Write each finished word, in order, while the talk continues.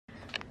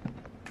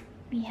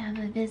We have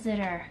a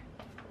visitor.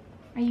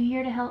 Are you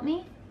here to help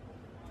me?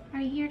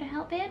 Are you here to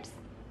help, babes?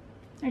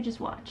 Or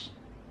just watch?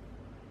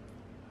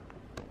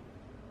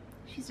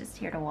 She's just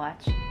here to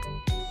watch.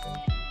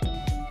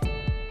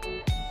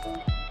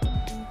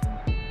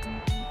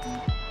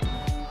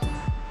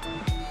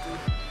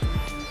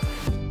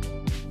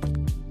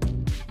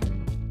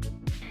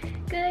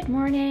 Good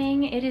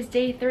morning. It is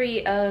day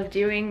 3 of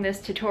doing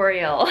this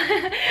tutorial.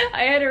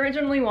 I had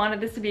originally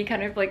wanted this to be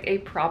kind of like a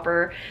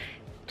proper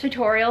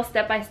tutorial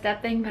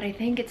step-by-step thing, but I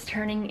think it's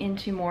turning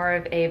into more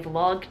of a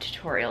vlog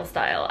tutorial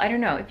style. I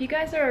don't know if you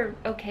guys are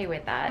okay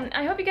with that.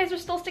 I hope you guys are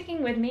still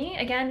sticking with me.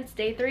 Again, it's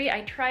day 3.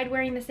 I tried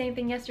wearing the same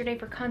thing yesterday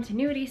for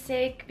continuity's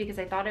sake because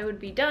I thought it would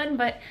be done,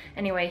 but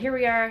anyway, here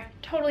we are,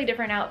 totally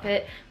different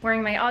outfit,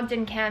 wearing my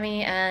Ogden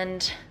cami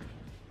and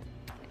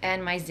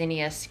my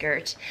zinnia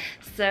skirt.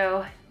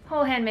 So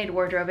whole handmade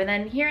wardrobe, and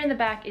then here in the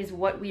back is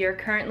what we are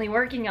currently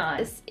working on.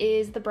 This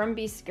is the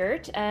Brumby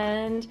skirt,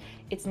 and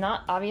it's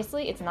not,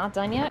 obviously, it's not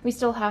done yet. We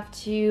still have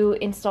to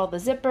install the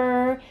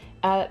zipper,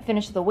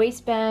 finish the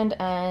waistband,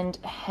 and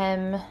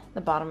hem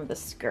the bottom of the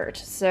skirt.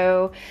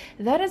 So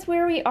that is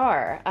where we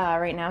are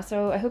right now.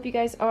 So I hope you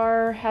guys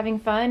are having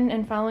fun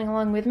and following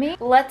along with me.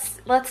 Let's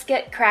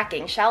get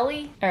cracking, shall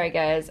we? All right,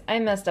 guys, I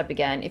messed up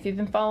again. If you've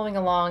been following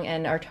along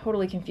and are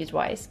totally confused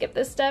why I skipped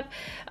this step,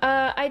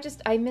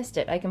 I missed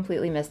it. I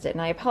completely missed it,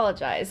 and I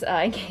apologize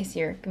in case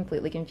you're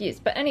completely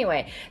confused. But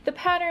anyway, the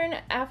pattern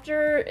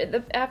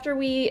after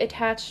we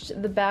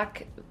attached the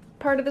back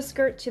part of the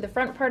skirt to the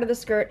front part of the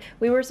skirt,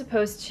 we were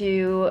supposed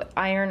to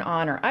iron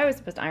on, or I was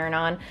supposed to iron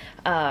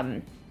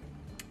on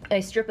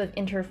a strip of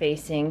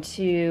interfacing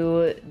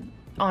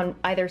on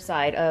either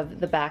side of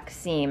the back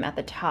seam at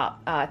the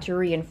top to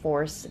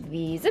reinforce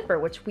the zipper,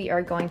 which we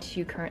are going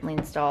to currently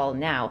install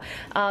now.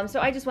 So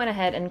I just went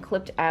ahead and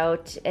clipped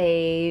out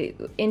a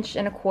 1.25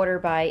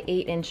 inches by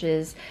 8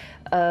 inches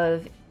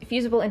of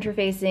fusible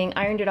interfacing,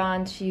 ironed it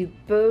on to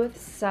both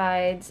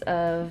sides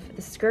of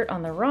the skirt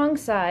on the wrong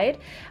side,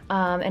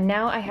 and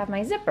now I have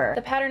my zipper.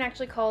 The pattern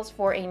actually calls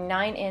for a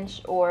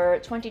 9-inch or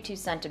 22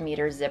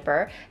 centimeter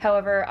zipper.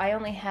 However, I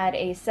only had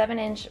a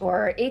 7-inch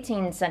or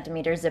 18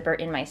 centimeter zipper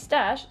in my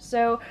stash,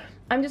 so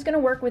I'm just gonna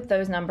work with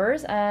those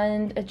numbers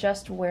and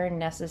adjust where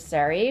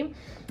necessary.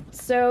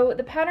 So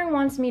the pattern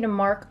wants me to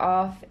mark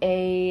off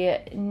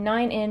a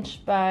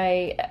 9-inch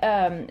by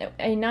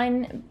a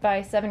 9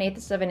 by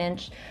 7/8 of an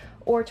inch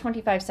or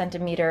 25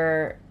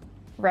 centimeter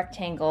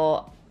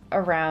rectangle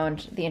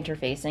around the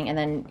interfacing, and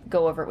then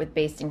go over it with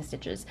basting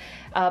stitches.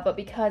 But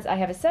because I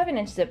have a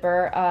 7-inch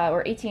zipper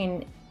or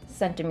 18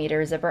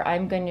 centimeter zipper,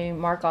 I'm going to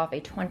mark off a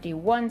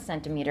 21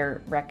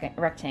 centimeter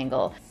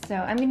rectangle. So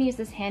I'm going to use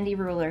this handy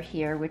ruler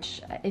here,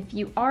 which if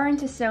you are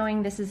into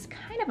sewing, this is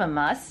kind of a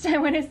must, I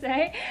want to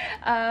say.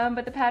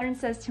 But the pattern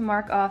says to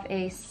mark off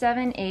a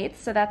 7/8,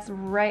 so that's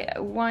right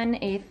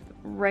 1/8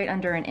 right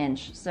under an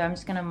inch. So I'm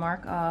just going to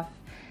mark off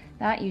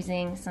that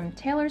using some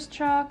Tailors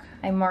chalk.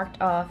 I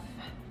marked off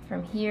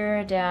from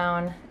here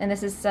down, and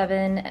this is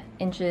 7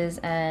 inches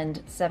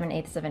and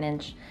 7/8 of an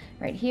inch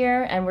right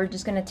here, and we're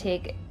just going to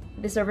take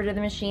this over to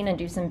the machine and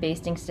do some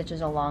basting stitches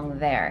along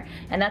there,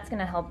 and that's going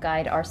to help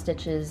guide our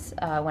stitches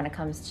when it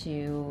comes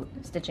to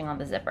stitching on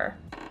the zipper.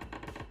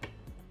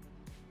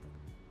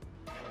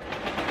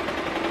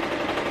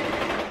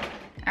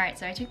 Alright,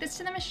 so I took this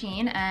to the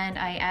machine and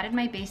I added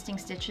my basting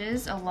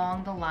stitches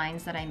along the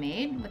lines that I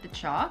made with the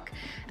chalk.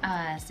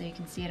 So you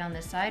can see it on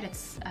this side.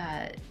 It's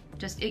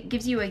it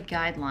gives you a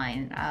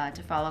guideline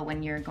to follow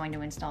when you're going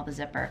to install the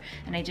zipper.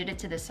 And I did it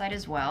to this side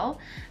as well.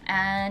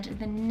 And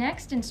the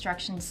next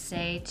instructions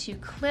say to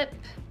clip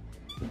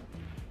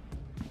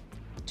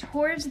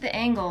towards the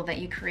angle that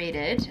you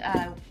created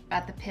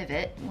at the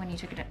pivot when you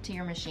took it up to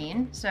your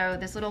machine. So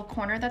this little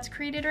corner that's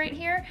created right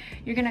here,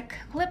 you're gonna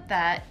clip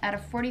that at a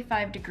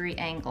 45-degree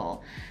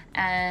angle,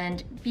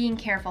 and being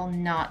careful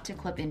not to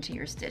clip into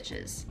your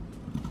stitches.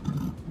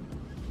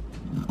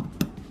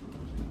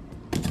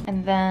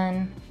 And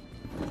then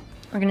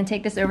we're gonna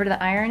take this over to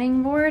the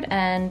ironing board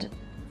and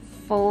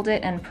fold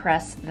it and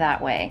press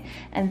that way.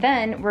 And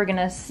then we're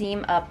gonna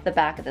seam up the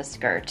back of the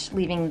skirt,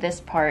 leaving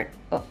this part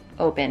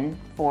open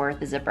for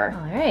the zipper.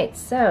 All right,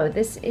 so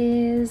this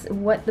is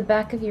what the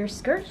back of your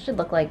skirt should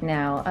look like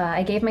now.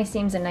 I gave my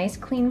seams a nice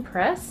clean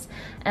press,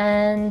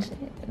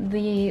 and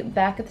the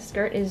back of the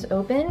skirt is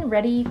open,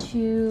 ready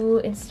to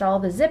install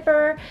the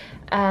zipper,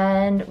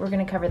 and we're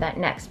gonna cover that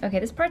next. Okay,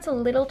 this part's a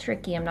little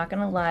tricky, I'm not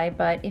gonna lie,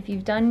 but if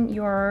you've done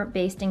your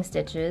basting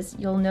stitches,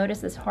 you'll notice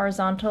this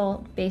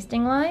horizontal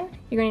basting line.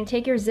 You're going to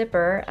take your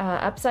zipper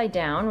upside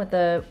down with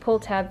the pull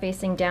tab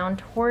facing down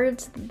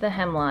towards the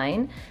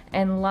hemline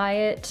and lie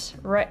it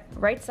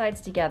right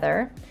sides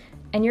together,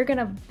 and you're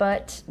gonna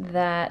butt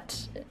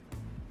that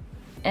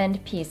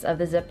end piece of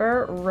the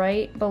zipper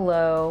right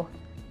below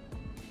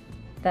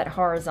that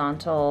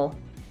horizontal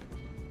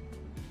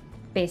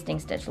basting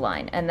stitch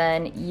line, and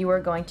then you are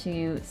going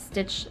to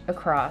stitch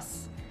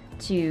across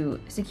to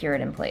secure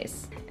it in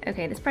place.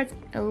 Okay, this part's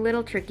a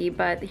little tricky,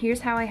 but here's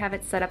how I have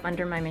it set up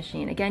under my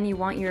machine. Again, you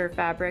want your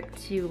fabric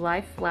to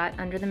lie flat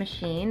under the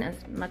machine as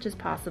much as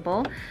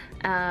possible.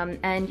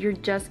 And you're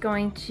just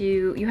going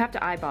to, you have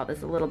to eyeball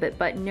this a little bit,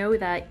 but know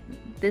that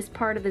this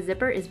part of the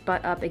zipper is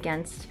butt up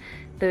against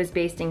those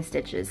basting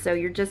stitches. So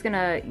you're just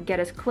gonna get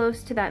as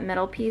close to that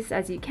metal piece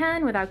as you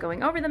can without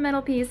going over the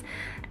metal piece.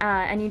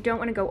 And you don't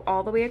wanna go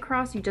all the way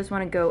across, you just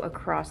wanna go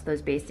across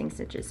those basting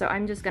stitches. So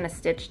I'm just gonna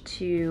stitch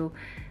to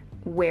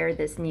where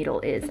this needle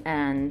is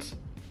and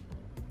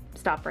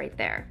stop right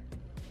there.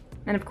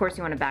 And of course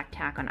you wanna back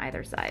tack on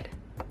either side.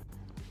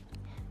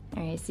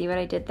 All right, see what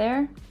I did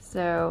there?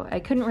 So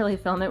I couldn't really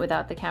film it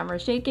without the camera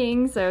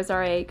shaking, so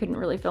sorry I couldn't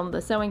really film the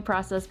sewing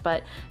process,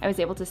 but I was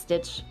able to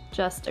stitch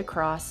just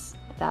across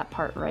that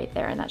part right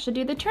there, and that should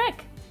do the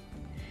trick.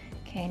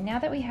 Okay, now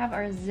that we have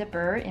our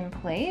zipper in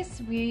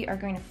place, we are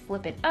going to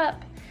flip it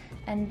up,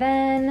 and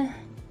then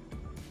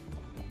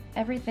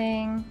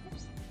everything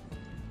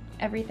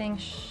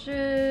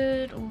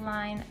should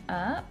line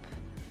up.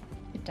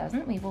 If it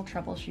doesn't, we will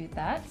troubleshoot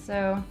that.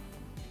 So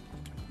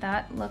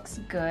that looks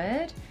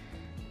good.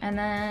 And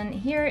then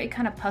here it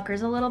kind of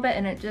puckers a little bit,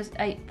 and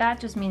that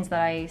just means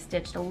that I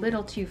stitched a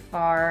little too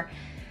far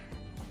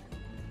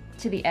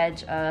to the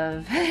edge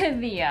of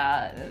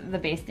the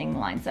basting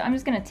line. So I'm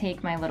just gonna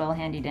take my little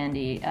handy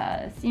dandy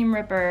seam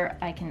ripper.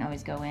 I can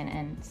always go in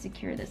and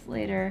secure this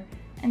later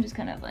and just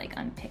kind of like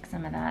unpick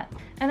some of that.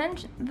 And then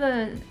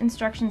the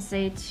instructions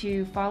say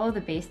to follow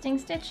the basting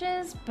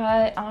stitches,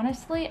 but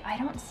honestly, I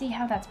don't see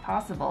how that's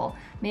possible.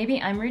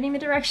 Maybe I'm reading the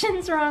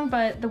directions wrong,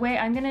 but the way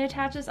I'm gonna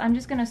attach this, I'm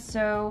just gonna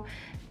sew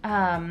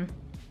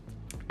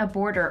a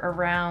border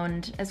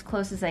around as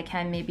close as I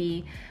can,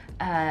 maybe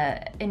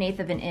 1/8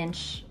 of an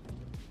inch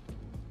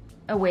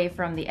away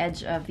from the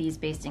edge of these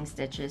basting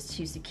stitches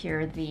to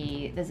secure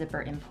the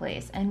zipper in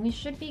place, and we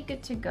should be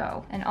good to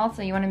go. And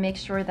also you want to make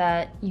sure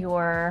that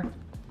your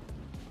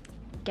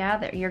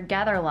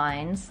gather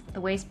lines,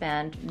 the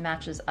waistband,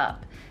 matches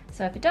up.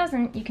 So if it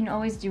doesn't, you can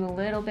always do a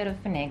little bit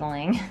of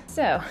finagling.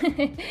 So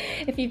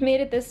if you've made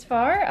it this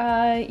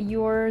far,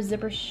 your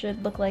zipper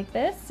should look like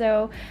this.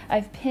 So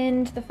I've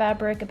pinned the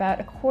fabric about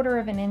 1/4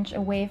 of an inch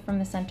away from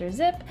the center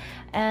zip,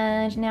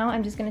 and now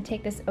I'm just going to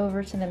take this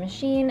over to the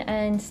machine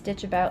and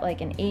stitch about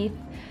like 1/8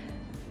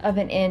 of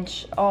an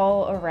inch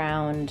all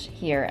around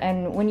here.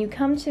 And when you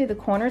come to the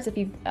corners, if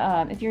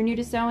you're new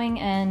to sewing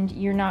and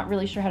you're not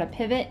really sure how to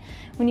pivot,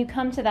 when you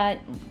come to that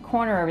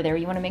corner over there,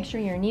 you want to make sure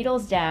your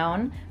needle's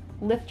down,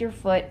 lift your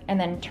foot, and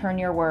then turn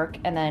your work,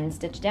 and then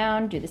stitch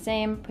down, do the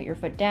same, put your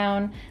foot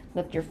down,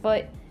 lift your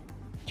foot,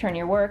 turn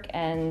your work,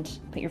 and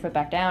put your foot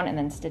back down, and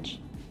then stitch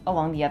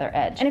along the other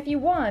edge. And if you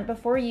want,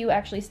 before you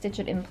actually stitch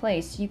it in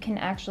place, you can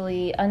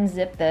actually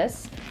unzip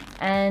this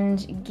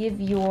and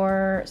give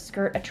your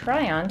skirt a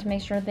try on to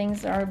make sure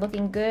things are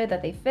looking good,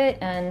 that they fit,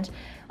 and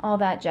all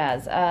that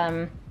jazz.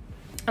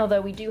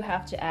 Although we do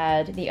have to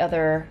add the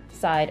other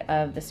side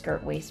of the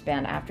skirt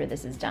waistband after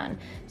this is done.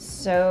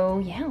 So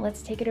yeah,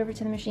 let's take it over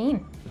to the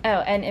machine.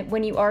 Oh, and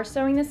when you are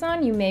sewing this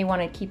on, you may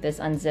want to keep this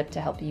unzipped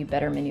to help you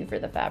better maneuver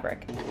the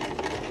fabric.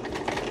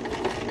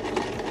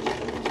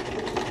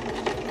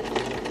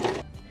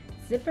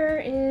 Zipper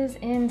is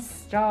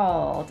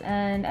installed,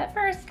 and at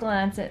first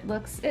glance it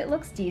looks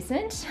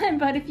decent,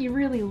 but if you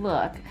really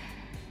look,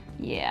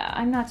 yeah,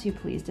 I'm not too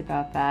pleased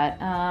about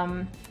that.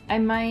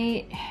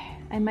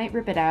 I might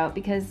rip it out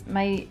because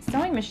my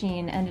sewing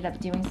machine ended up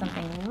doing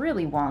something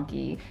really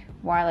wonky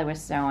while I was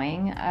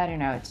sewing. I don't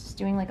know, it's just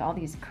doing like all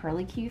these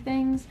curly Q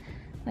things.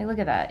 Like, look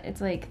at that,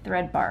 it's like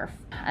thread barf.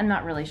 I'm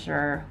not really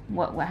sure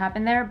what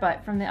happened there,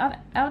 but from the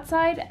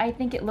outside, I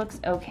think it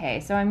looks okay.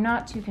 So I'm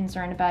not too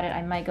concerned about it.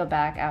 I might go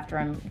back after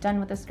I'm done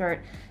with the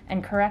skirt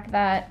and correct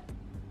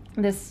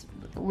this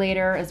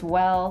later as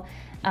well.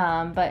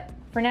 But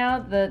for now,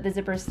 the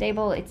zipper is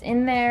stable, it's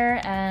in there,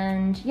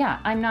 and yeah,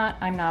 I'm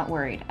not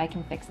worried. I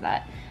can fix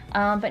that.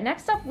 But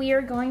next up, we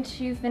are going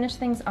to finish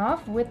things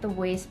off with the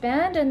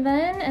waistband, and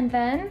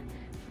then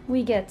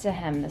we get to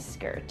hem the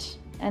skirt.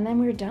 And then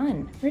we're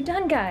done. We're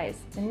done, guys.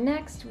 So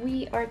next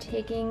we are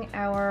taking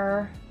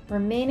our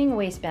remaining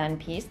waistband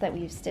piece that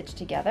we've stitched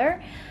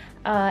together,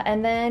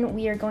 and then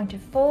we are going to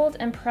fold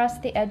and press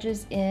the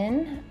edges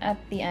in at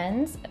the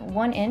ends,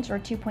 1 inch or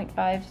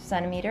 2.5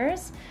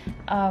 centimeters,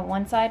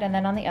 one side and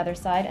then on the other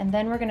side. And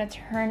then we're gonna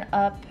turn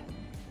up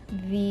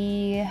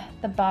the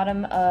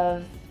bottom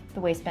of the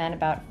waistband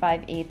about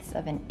 5/8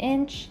 of an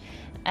inch.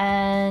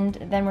 And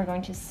then we're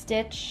going to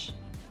stitch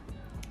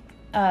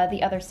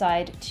the other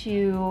side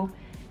to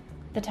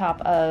the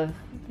top of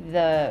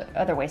the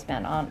other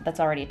waistband that's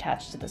already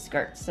attached to the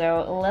skirt.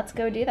 So let's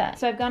go do that.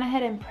 So I've gone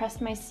ahead and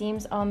pressed my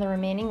seams on the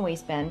remaining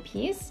waistband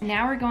piece.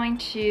 Now we're going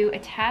to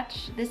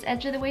attach this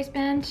edge of the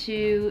waistband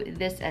to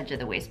this edge of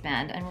the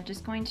waistband, and we're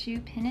just going to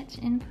pin it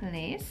in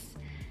place.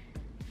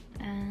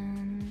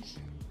 And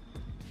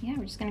yeah,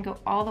 we're just gonna go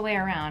all the way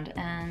around,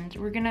 and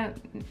we're gonna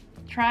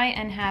try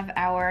and have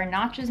our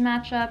notches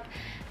match up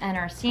and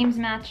our seams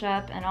match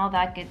up and all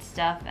that good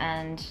stuff.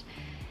 And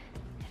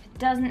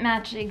doesn't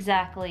match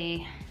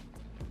exactly,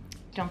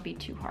 don't be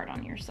too hard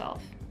on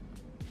yourself.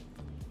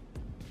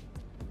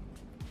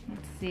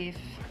 Let's see if,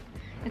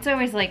 it's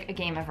always like a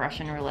game of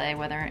Russian roulette,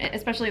 whether,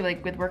 especially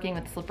like with working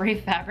with slippery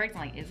fabrics,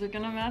 I'm like, is it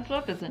gonna match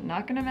up? Is it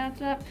not gonna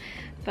match up?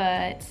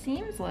 But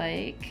seems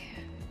like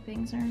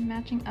things are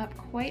matching up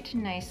quite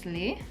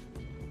nicely.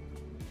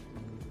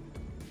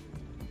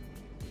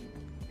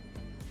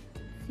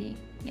 See,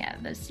 yeah,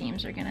 those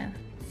seams are gonna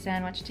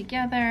sandwich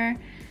together.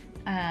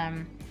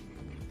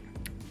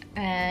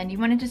 And you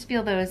wanna just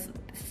feel those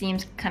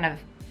seams kind of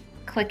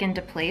click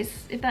into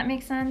place, if that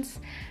makes sense.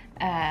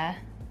 To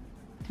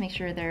make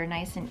sure they're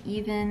nice and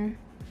even.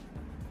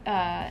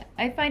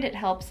 I find it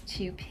helps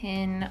to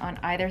pin on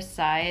either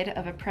side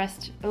of a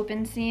pressed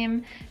open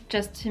seam,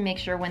 just to make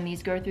sure when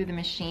these go through the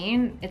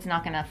machine, it's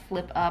not gonna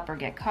flip up or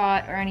get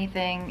caught or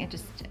anything. It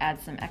just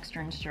adds some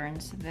extra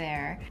insurance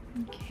there.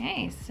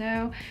 Okay,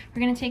 so we're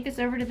gonna take this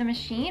over to the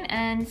machine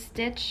and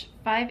stitch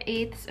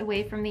 5/8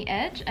 away from the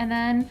edge and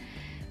then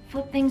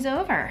flip things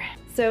over.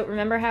 So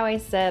remember how I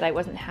said I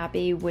wasn't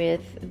happy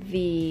with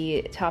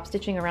the top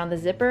stitching around the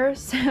zipper?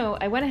 So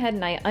I went ahead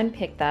and I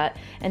unpicked that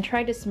and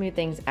tried to smooth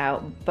things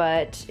out,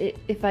 but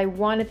if I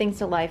wanted things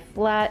to lie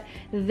flat,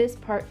 this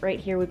part right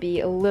here would be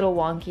a little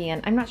wonky,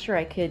 and I'm not sure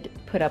I could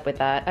put up with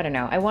that. I don't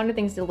know. I wanted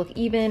things to look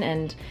even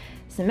and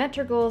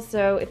symmetrical,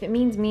 so if it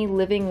means me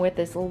living with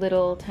this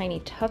little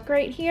tiny tuck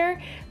right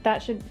here,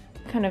 that should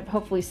kind of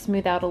hopefully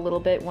smooth out a little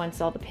bit once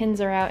all the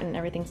pins are out and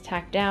everything's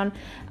tacked down.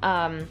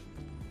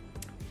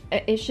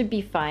 It should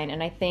be fine,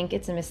 and I think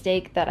it's a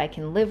mistake that I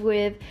can live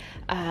with.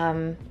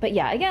 But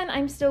yeah, again,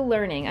 I'm still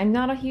learning. I'm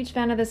not a huge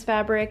fan of this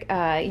fabric.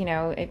 You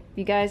know, if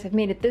you guys have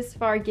made it this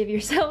far, give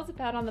yourselves a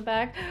pat on the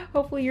back.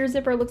 Hopefully your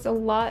zipper looks a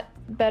lot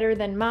better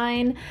than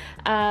mine.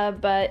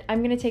 But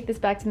I'm gonna take this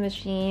back to the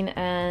machine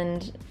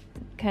and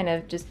kind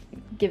of just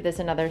give this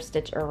another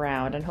stitch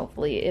around, and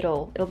hopefully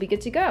it'll be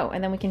good to go,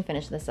 and then we can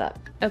finish this up.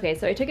 Okay,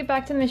 so I took it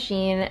back to the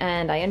machine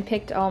and I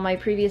unpicked all my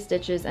previous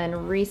stitches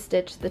and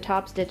re-stitched the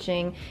top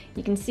stitching.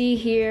 You can see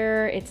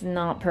here it's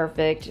not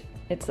perfect.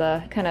 It's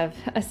a kind of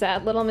a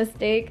sad little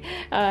mistake.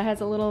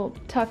 Has a little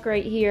tuck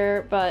right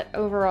here, but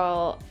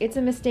overall it's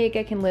a mistake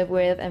I can live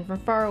with, and from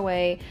far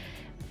away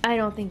I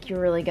don't think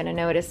you're really gonna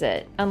notice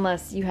it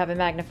unless you have a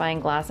magnifying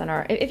glass on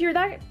our, if you're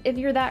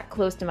that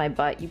close to my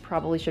butt, you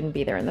probably shouldn't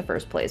be there in the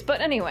first place. But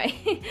anyway,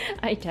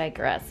 I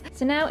digress.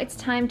 So now it's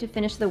time to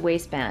finish the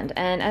waistband,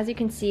 and as you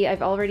can see,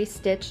 I've already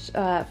stitched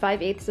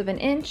 5/8 of an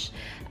inch,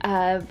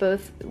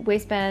 both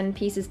waistband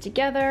pieces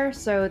together.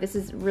 So this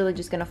is really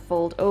just gonna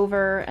fold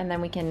over, and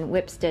then we can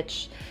whip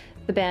stitch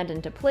the band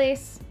into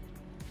place.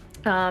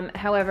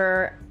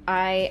 However,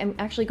 I'm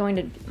actually going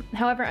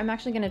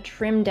to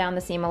trim down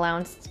the seam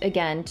allowance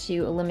again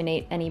to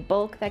eliminate any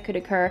bulk that could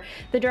occur.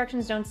 The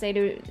directions don't say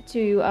to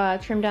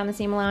trim down the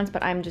seam allowance,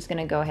 but I'm just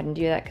gonna go ahead and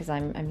do that because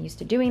I'm used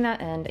to doing that,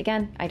 and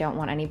again, I don't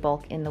want any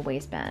bulk in the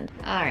waistband.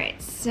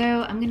 Alright,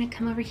 so I'm gonna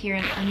come over here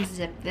and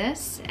unzip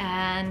this,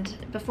 and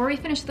before we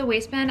finish the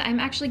waistband, I'm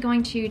actually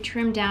going to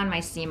trim down my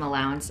seam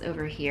allowance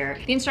over here.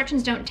 The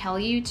instructions don't tell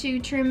you to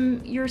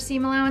trim your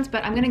seam allowance,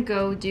 but I'm gonna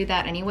go do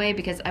that anyway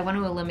because I want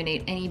to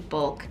eliminate any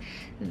bulk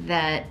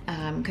that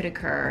could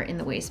occur in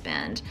the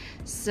waistband.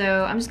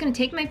 So I'm just gonna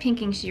take my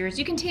pinking shears.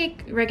 You can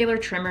take regular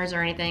trimmers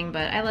or anything,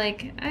 but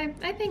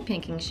I think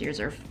pinking shears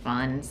are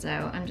fun. So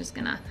I'm just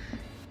gonna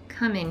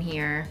come in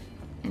here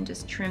and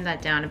just trim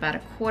that down about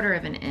 1/4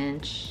 of an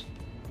inch.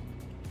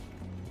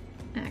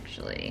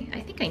 Actually, I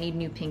think I need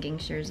new pinking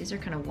shears. These are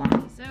kind of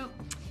wonky, so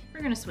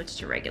we're gonna switch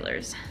to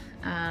regulars.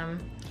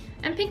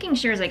 And pinking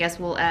shears, I guess,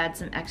 will add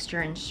some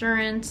extra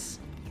insurance,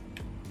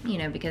 you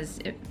know, because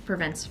it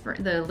prevents,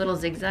 the little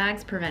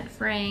zigzags prevent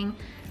fraying.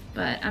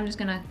 But I'm just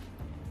gonna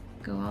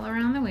go all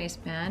around the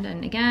waistband,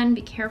 and again,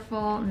 be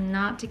careful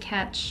not to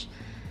catch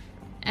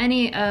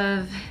any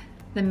of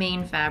the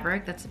main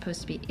fabric that's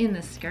supposed to be in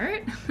the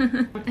skirt.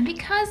 And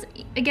because,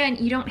 again,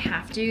 you don't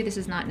have to, this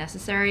is not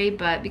necessary,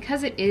 but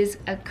because it is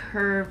a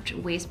curved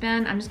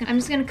waistband, I'm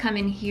just gonna come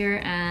in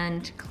here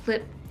and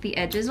clip the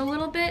edges a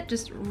little bit,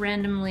 just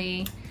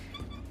randomly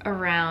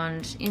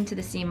around into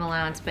the seam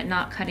allowance, but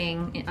not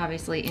cutting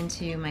obviously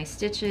into my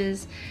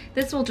stitches.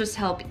 This will just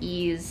help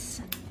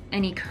ease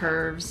any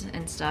curves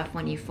and stuff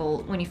when you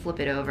flip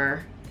it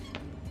over.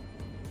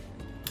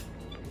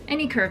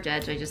 Any curved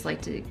edge, I just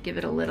like to give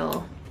it a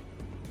little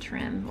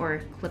trim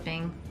or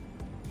clipping.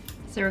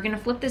 So we're gonna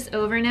flip this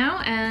over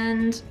now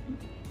and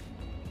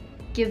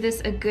give this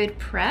a good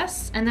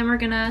press, and then we're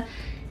gonna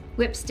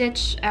whip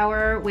stitch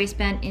our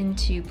waistband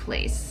into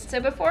place.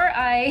 So before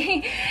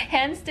I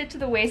hand stitch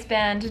the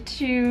waistband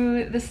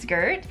to the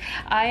skirt,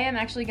 I am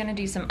actually gonna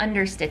do some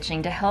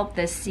understitching to help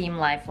this seam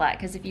lie flat,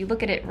 because if you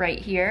look at it right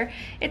here,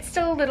 it's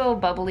still a little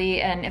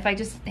bubbly, and if I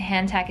just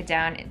hand tack it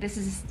down, this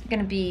is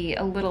gonna be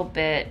a little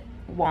bit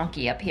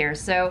wonky up here.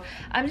 So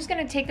I'm just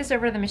gonna take this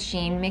over to the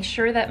machine, make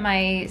sure that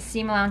my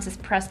seam allowance is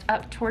pressed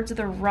up towards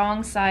the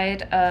wrong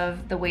side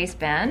of the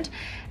waistband.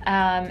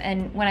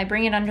 And when I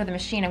bring it under the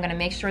machine, I'm gonna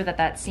make sure that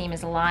that seam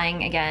is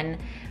lying again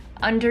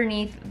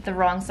underneath the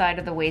wrong side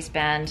of the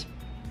waistband.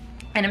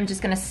 And I'm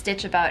just gonna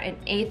stitch about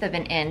 1/8 of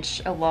an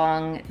inch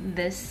along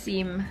this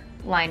seam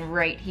line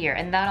right here,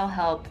 and that'll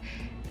help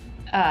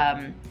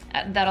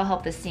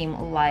the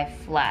seam lie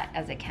flat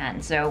as it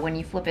can. So when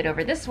you flip it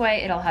over this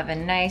way, it'll have a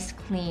nice,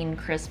 clean,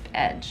 crisp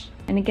edge.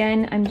 And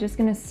again, I'm just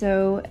gonna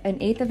sew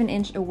 1/8 of an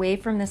inch away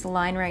from this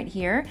line right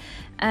here.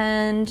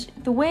 And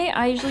the way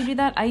I usually do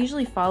that, I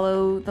usually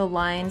follow the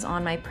lines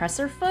on my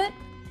presser foot.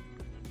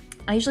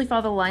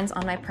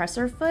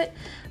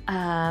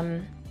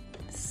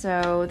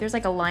 So there's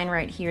like a line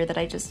right here that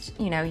I just,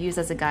 you know, use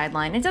as a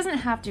guideline. It doesn't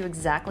have to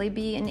exactly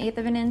be 1/8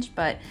 of an inch,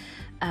 but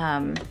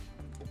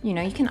you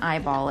know, you can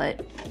eyeball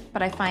it.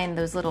 But I find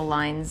those little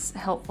lines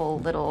helpful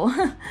little,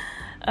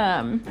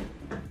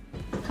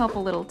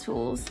 helpful little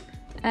tools.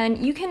 And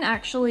you can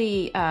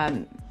actually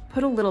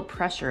put a little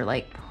pressure,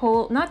 like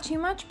pull, not too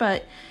much,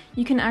 but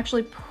you can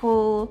actually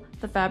pull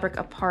the fabric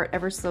apart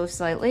ever so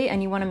slightly,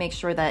 and you want to make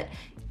sure that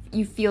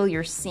you feel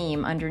your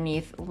seam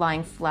underneath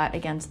lying flat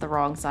against the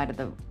wrong side of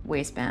the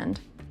waistband.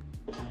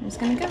 I'm just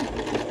gonna go.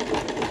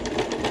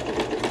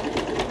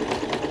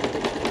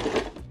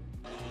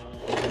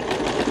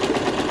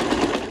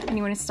 And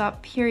you want to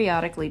stop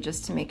periodically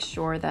just to make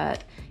sure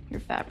that your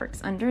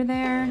fabric's under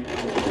there.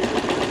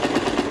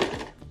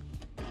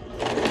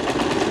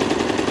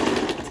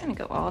 It's gonna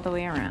go all the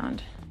way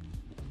around.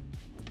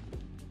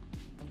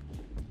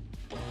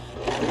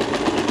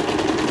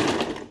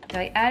 So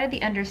I added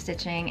the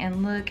understitching,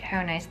 and look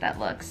how nice that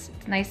looks.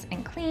 It's nice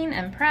and clean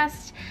and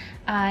pressed.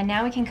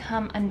 Now we can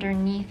come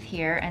underneath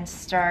here and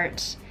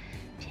start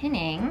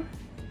pinning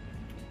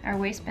our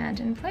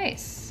waistband in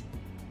place.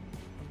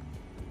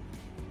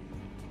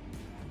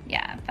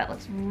 Yeah, that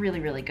looks really,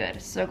 really good.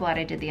 So glad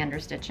I did the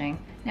understitching.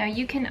 Now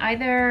you can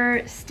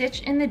either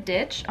stitch in the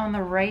ditch on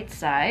the right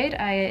side.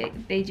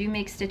 They do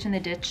make stitch in the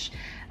ditch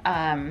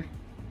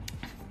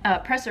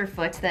presser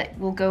foots that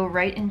will go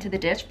right into the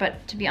ditch,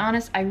 but to be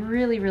honest, I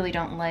really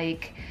don't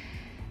like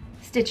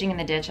stitching in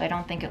the ditch. I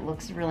don't think it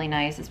looks really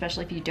nice,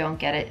 especially if you don't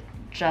get it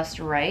just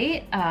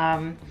right.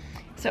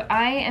 So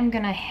I am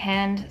gonna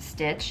hand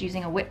stitch,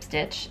 using a whip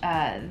stitch,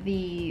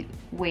 the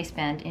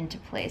waistband into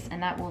place,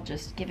 and that will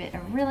just give it a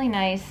really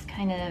nice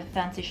kind of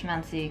fancy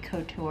schmancy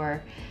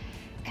couture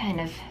kind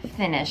of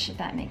finish, if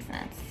that makes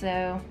sense.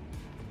 So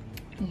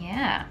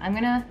yeah, I'm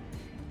gonna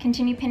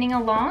continue pinning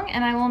along,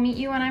 and I will meet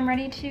you when I'm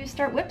ready to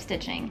start whip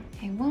stitching.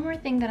 Okay, one more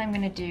thing that I'm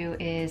gonna do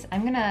is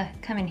I'm gonna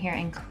come in here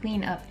and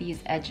clean up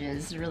these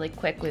edges really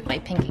quick with my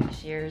pinking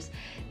shears,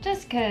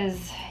 just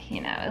cause, you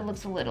know, it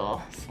looks a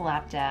little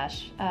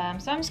slapdash.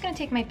 So I'm just gonna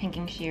take my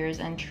pinking shears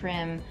and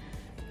trim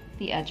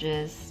the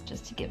edges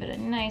just to give it a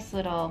nice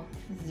little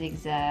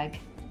zigzag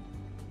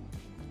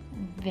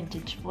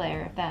vintage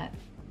flair, if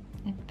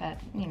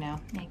that, you know,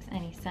 makes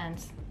any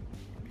sense.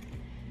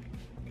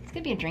 It's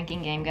gonna be a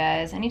drinking game,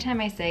 guys.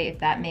 Anytime I say if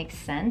that makes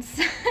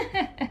sense,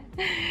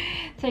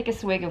 take a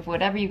swig of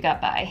whatever you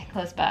got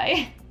close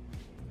by.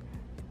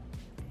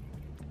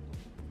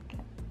 Okay.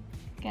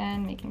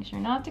 Again, making sure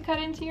not to cut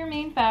into your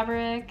main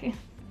fabric.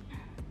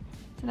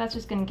 So that's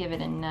just gonna give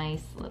it a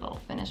nice little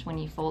finish when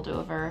you fold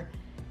over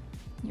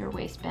your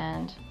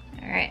waistband.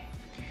 All right,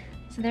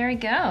 so there we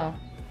go.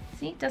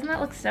 See, doesn't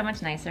that look so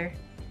much nicer?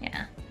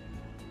 Yeah.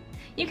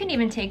 You can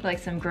even take like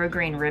some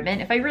grosgrain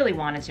ribbon. If I really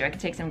wanted to, I could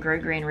take some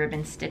grosgrain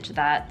ribbon, stitch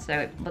that so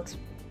it looks,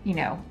 you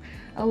know,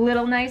 a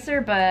little nicer,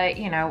 but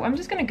you know, I'm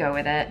just gonna go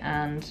with it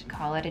and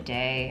call it a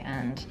day.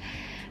 And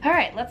all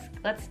right,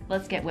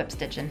 let's get whip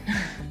stitching.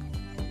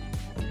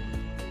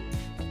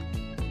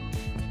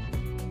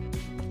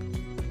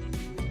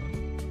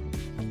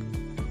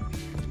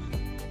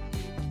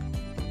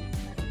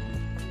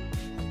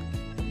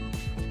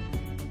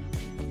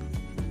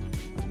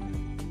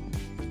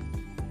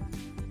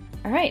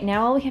 All right,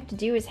 now all we have to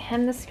do is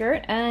hem the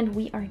skirt and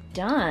we are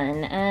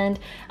done. And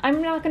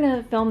I'm not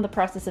gonna film the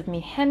process of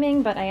me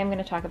hemming, but I am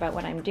gonna talk about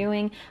what I'm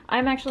doing.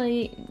 I'm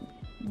actually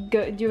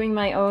doing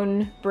my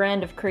own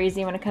brand of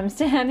crazy when it comes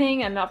to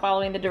hemming. I'm not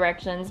following the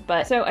directions,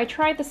 but so I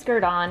tried the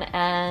skirt on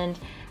and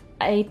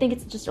I think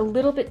it's just a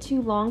little bit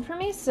too long for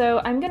me, so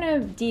I'm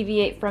gonna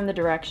deviate from the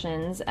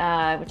directions,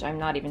 which I'm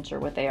not even sure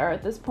what they are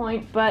at this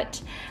point,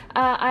 but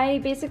I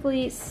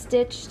basically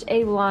stitched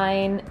a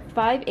line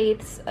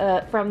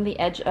 5/8 from the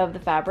edge of the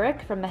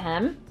fabric, from the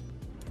hem,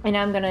 and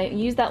I'm gonna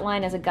use that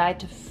line as a guide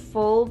to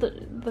fold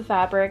the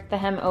fabric, the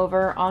hem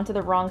over onto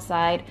the wrong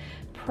side,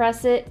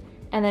 press it,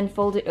 and then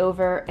fold it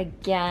over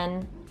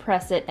again,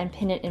 press it, and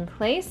pin it in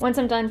place. Once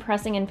I'm done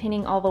pressing and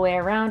pinning all the way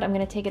around, I'm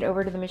gonna take it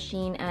over to the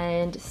machine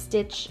and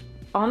stitch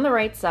on the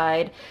right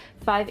side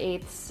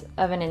 5/8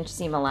 of an inch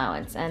seam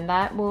allowance, and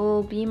that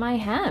will be my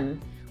hem.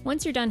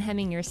 Once you're done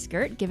hemming your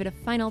skirt, give it a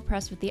final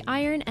press with the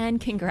iron, and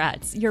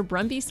congrats, your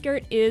Brumby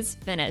skirt is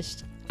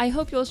finished. I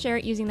hope you'll share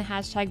it using the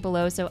hashtag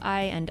below so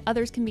I and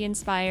others can be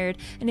inspired.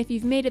 And if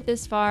you've made it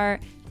this far,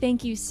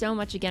 thank you so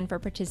much again for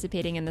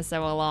participating in the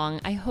sew along.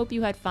 I hope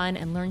you had fun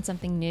and learned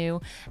something new,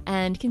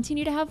 and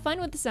continue to have fun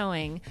with the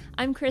sewing.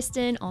 I'm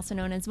Kristin, also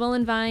known as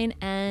Voolenvine,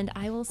 and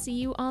I will see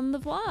you on the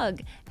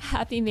vlog.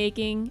 Happy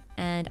making,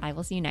 and I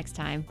will see you next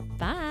time.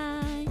 Bye!